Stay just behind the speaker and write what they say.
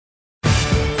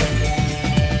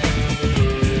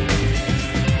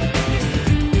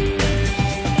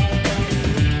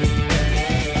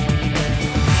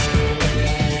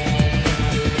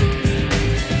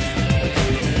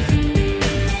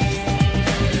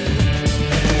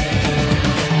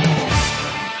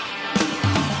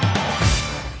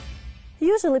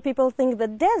Usually people think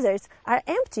that deserts are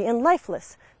empty and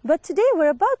lifeless, but today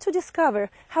we're about to discover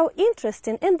how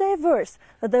interesting and diverse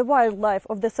the wildlife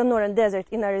of the Sonoran Desert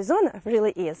in Arizona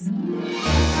really is.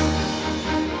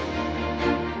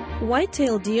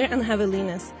 White-tailed deer and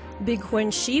javelinas,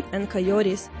 bighorn sheep and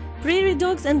coyotes, prairie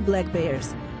dogs and black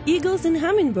bears, eagles and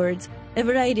hummingbirds, a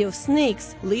variety of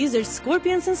snakes, lizards,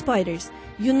 scorpions and spiders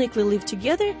uniquely live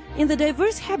together in the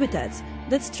diverse habitats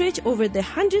that stretch over the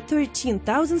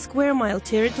 113,000 square mile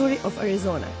territory of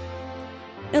Arizona.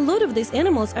 A lot of these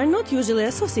animals are not usually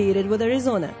associated with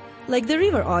Arizona, like the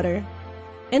river otter.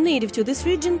 A native to this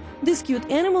region, this cute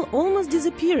animal almost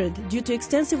disappeared due to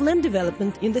extensive land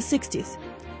development in the 60s.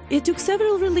 It took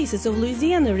several releases of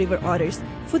Louisiana river otters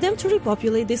for them to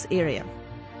repopulate this area.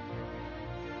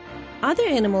 Other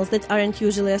animals that aren't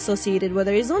usually associated with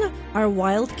Arizona are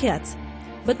wild cats.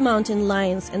 But mountain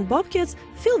lions and bobcats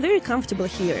feel very comfortable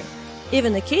here,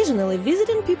 even occasionally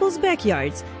visiting people's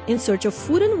backyards in search of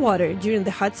food and water during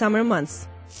the hot summer months.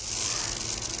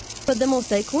 But the most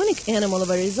iconic animal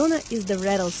of Arizona is the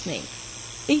rattlesnake.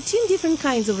 18 different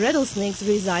kinds of rattlesnakes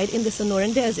reside in the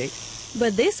Sonoran Desert,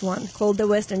 but this one, called the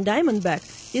western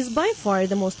diamondback, is by far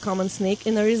the most common snake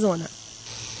in Arizona.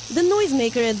 The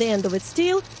noisemaker at the end of its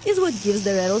tail is what gives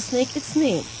the rattlesnake its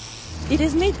name. It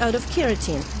is made out of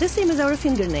keratin, the same as our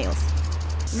fingernails.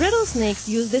 Rattlesnakes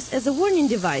use this as a warning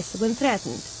device when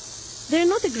threatened. They are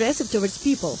not aggressive towards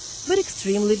people, but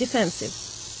extremely defensive.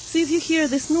 So if you hear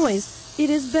this noise,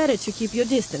 it is better to keep your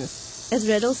distance, as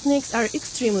rattlesnakes are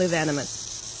extremely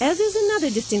venomous. As is another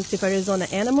distinctive Arizona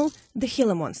animal, the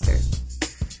Gila monster.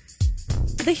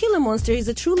 The Gila monster is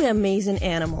a truly amazing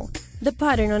animal. The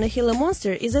pattern on a Gila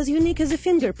monster is as unique as a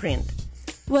fingerprint.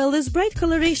 While this bright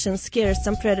coloration scares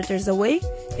some predators away,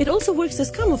 it also works as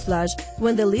camouflage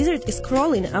when the lizard is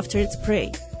crawling after its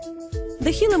prey.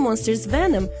 The Gila monster's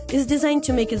venom is designed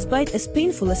to make its bite as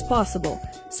painful as possible,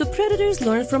 so predators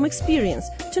learn from experience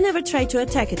to never try to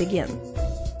attack it again.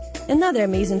 Another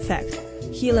amazing fact: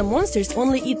 Gila monsters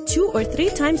only eat 2 or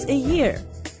 3 times a year.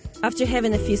 After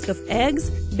having a feast of eggs,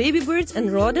 baby birds and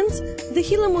rodents, the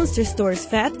Gila monster stores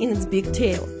fat in its big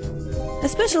tail. A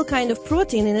special kind of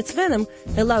protein in its venom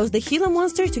allows the Gila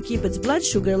monster to keep its blood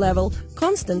sugar level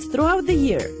constant throughout the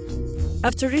year.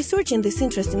 After researching this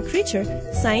interesting creature,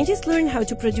 scientists learned how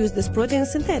to produce this protein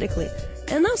synthetically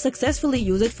and now successfully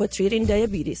use it for treating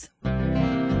diabetes.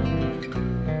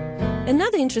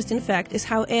 Another interesting fact is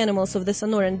how animals of the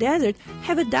Sonoran Desert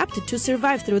have adapted to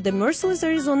survive through the merciless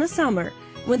Arizona summer,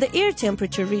 when the air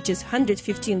temperature reaches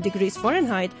 115 degrees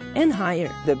Fahrenheit and higher.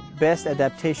 The best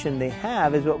adaptation they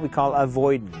have is what we call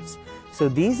avoidance. So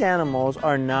these animals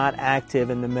are not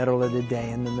active in the middle of the day,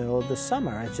 in the middle of the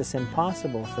summer. It's just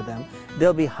impossible for them.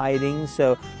 They'll be hiding,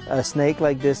 so a snake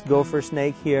like this gopher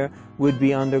snake here would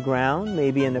be underground,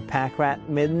 maybe in a pack rat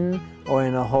midden or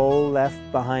in a hole left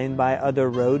behind by other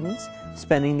rodents,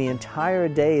 spending the entire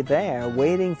day there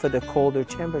waiting for the colder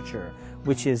temperature,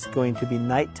 which is going to be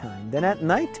nighttime. Then at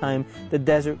nighttime, the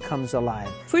desert comes alive.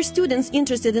 For students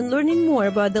interested in learning more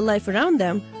about the life around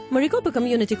them, Maricopa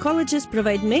community colleges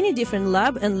provide many different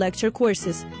lab and lecture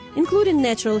courses, including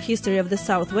Natural History of the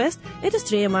Southwest at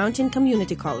Estrella Mountain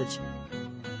Community College.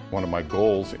 One of my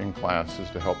goals in class is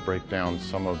to help break down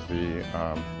some of the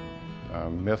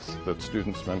myths that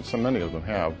students, many of them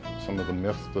have, some of the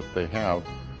myths that they have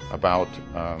about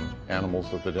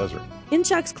animals of the desert. In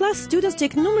Chuck's class, students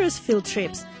take numerous field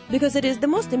trips because it is the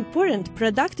most important,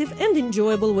 productive, and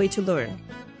enjoyable way to learn.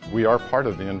 We are part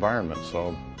of the environment,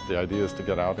 so the idea is to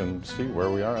get out and see where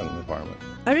we are in the environment.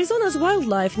 Arizona's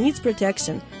wildlife needs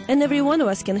protection, and every one of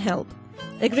us can help.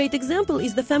 A great example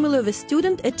is the family of a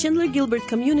student at Chandler Gilbert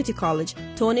Community College,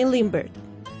 Tony Limbert.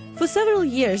 For several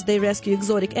years, they rescue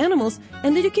exotic animals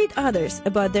and educate others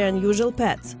about their unusual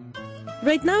pets.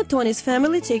 Right now, Tony's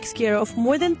family takes care of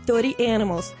more than 30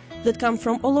 animals that come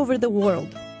from all over the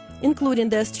world, including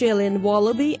the Australian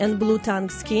wallaby and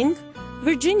blue-tongued skink,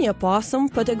 Virginia possum,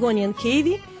 Patagonian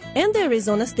cavy, and the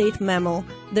Arizona state mammal,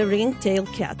 the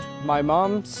ring-tailed cat. My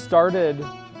mom started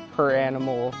her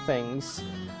animal things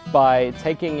by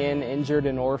taking in injured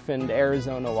and orphaned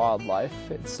Arizona wildlife.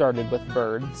 It started with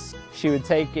birds. She would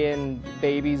take in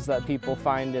babies that people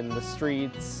find in the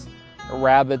streets,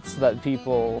 rabbits that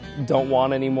people don't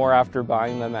want anymore after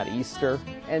buying them at Easter,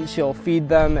 and she'll feed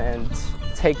them and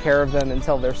take care of them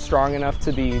until they're strong enough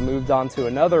to be moved on to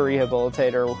another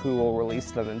rehabilitator who will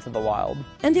release them into the wild.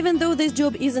 And even though this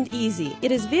job isn't easy,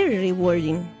 it is very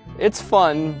rewarding. It's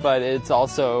fun, but it's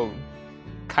also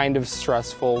kind of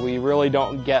stressful. We really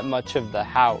don't get much of the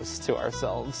house to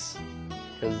ourselves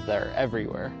because they're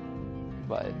everywhere,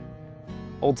 but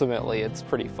ultimately it's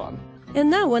pretty fun. And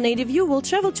now 180 View will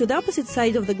travel to the opposite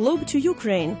side of the globe to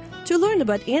Ukraine to learn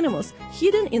about animals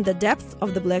hidden in the depths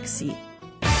of the Black Sea.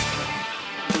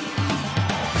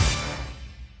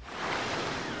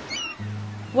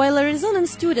 While Arizonan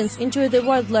students enjoy the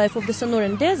wildlife of the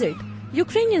Sonoran Desert,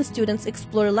 Ukrainian students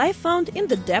explore life found in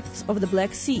the depths of the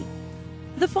Black Sea.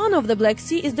 The fauna of the Black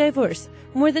Sea is diverse.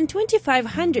 More than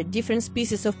 2,500 different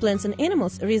species of plants and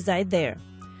animals reside there.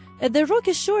 At the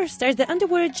rocky shore starts the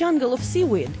underwater jungle of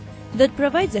seaweed that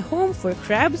provides a home for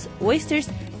crabs, oysters,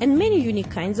 and many unique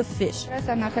kinds of fish.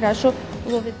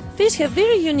 Fish have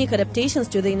very unique adaptations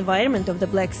to the environment of the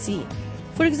Black Sea.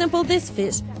 For example, this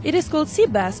fish, it is called sea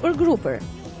bass or grouper.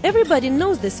 Everybody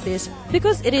knows this fish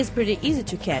because it is pretty easy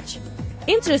to catch.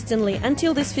 Interestingly,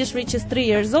 until this fish reaches 3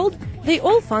 years old, they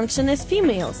all function as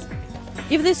females.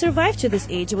 If they survive to this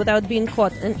age without being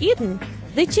caught and eaten,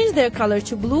 they change their color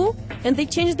to blue and they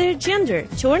change their gender,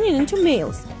 turning into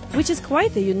males, which is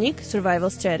quite a unique survival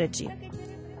strategy.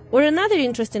 Or another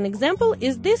interesting example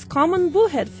is this common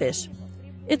bullhead fish.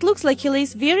 It looks like he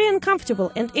lays very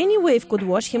uncomfortable and any wave could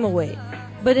wash him away.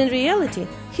 But in reality,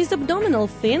 his abdominal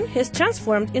fin has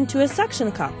transformed into a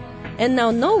suction cup, and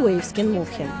now no waves can move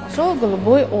him.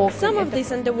 Some of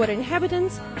these underwater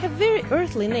inhabitants have very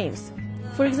earthly names.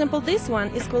 For example, this one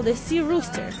is called a sea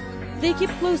rooster. They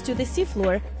keep close to the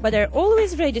seafloor, but are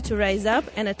always ready to rise up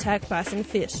and attack passing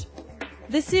fish.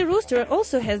 The sea rooster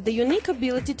also has the unique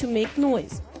ability to make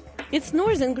noise. It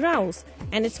snores and growls,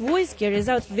 and its voice carries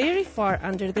out very far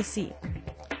under the sea.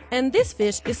 And this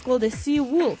fish is called a sea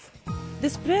wolf.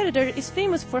 This predator is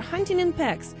famous for hunting in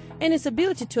packs and its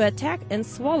ability to attack and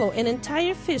swallow an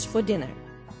entire fish for dinner.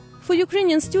 For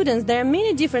Ukrainian students, there are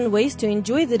many different ways to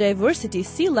enjoy the diversity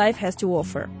sea life has to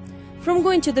offer. From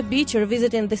going to the beach or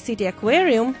visiting the city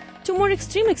aquarium to more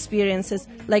extreme experiences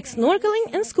like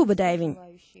snorkeling and scuba diving.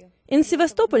 In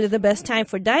Sevastopol, the best time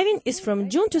for diving is from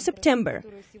June to September,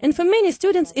 and for many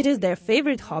students it is their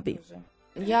favorite hobby.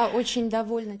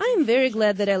 I am very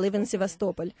glad that I live in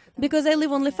Sevastopol, because I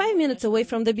live only 5 minutes away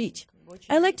from the beach.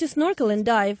 I like to snorkel and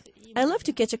dive. I love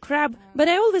to catch a crab, but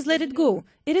I always let it go.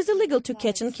 It is illegal to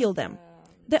catch and kill them.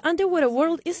 The underwater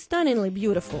world is stunningly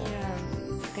beautiful.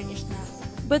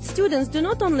 But students do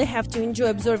not only have to enjoy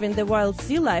observing the wild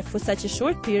sea life for such a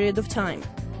short period of time.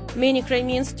 Many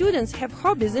Crimean students have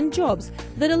hobbies and jobs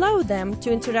that allow them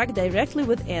to interact directly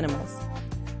with animals.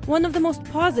 One of the most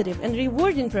positive and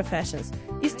rewarding professions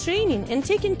is training and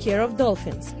taking care of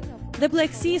dolphins. The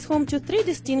Black Sea is home to 3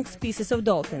 distinct species of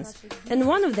dolphins, and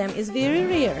one of them is very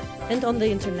rare and on the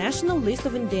international list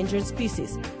of endangered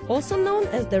species, also known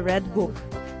as the Red Book.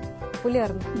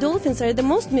 Dolphins are the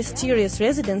most mysterious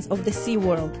residents of the sea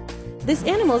world. These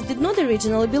animals did not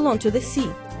originally belong to the sea.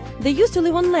 They used to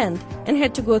live on land and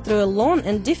had to go through a long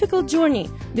and difficult journey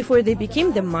before they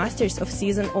became the masters of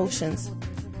seas and oceans.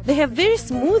 They have very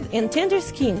smooth and tender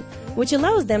skin, which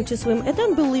allows them to swim at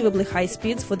unbelievably high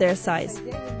speeds for their size.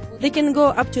 They can go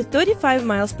up to 35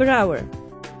 miles per hour.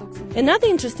 Another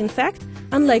interesting fact,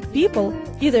 unlike people,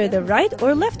 either the right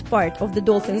or left part of the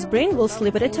dolphin's brain will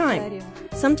slip at a time.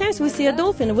 Sometimes we see a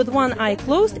dolphin with one eye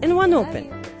closed and one open.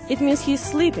 It means he is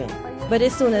sleeping, but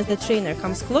as soon as the trainer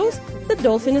comes close, the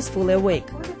dolphin is fully awake.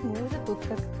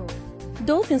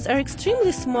 Dolphins are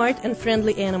extremely smart and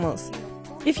friendly animals.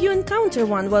 If you encounter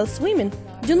one while swimming,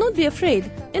 do not be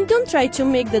afraid and don't try to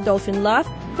make the dolphin laugh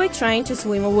by trying to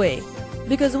swim away,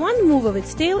 because one move of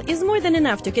its tail is more than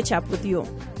enough to catch up with you.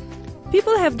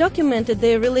 People have documented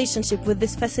their relationship with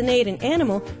this fascinating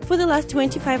animal for the last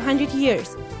 2,500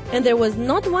 years, and there was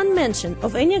not one mention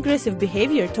of any aggressive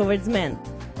behavior towards men.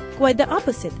 Quite the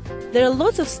opposite. There are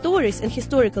lots of stories and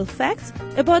historical facts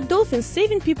about dolphins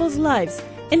saving people's lives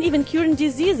and even curing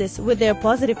diseases with their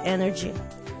positive energy.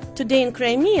 Today in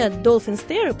Crimea, dolphins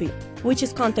therapy, which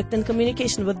is contact and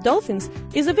communication with dolphins,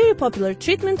 is a very popular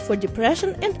treatment for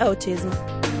depression and autism.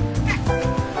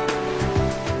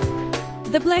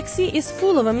 The Black Sea is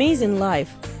full of amazing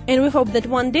life, and we hope that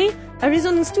one day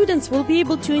Arizonan students will be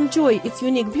able to enjoy its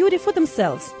unique beauty for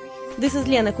themselves. This is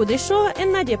Lena Kudryshova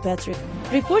and Nadia Patrick,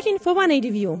 reporting for 180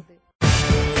 View.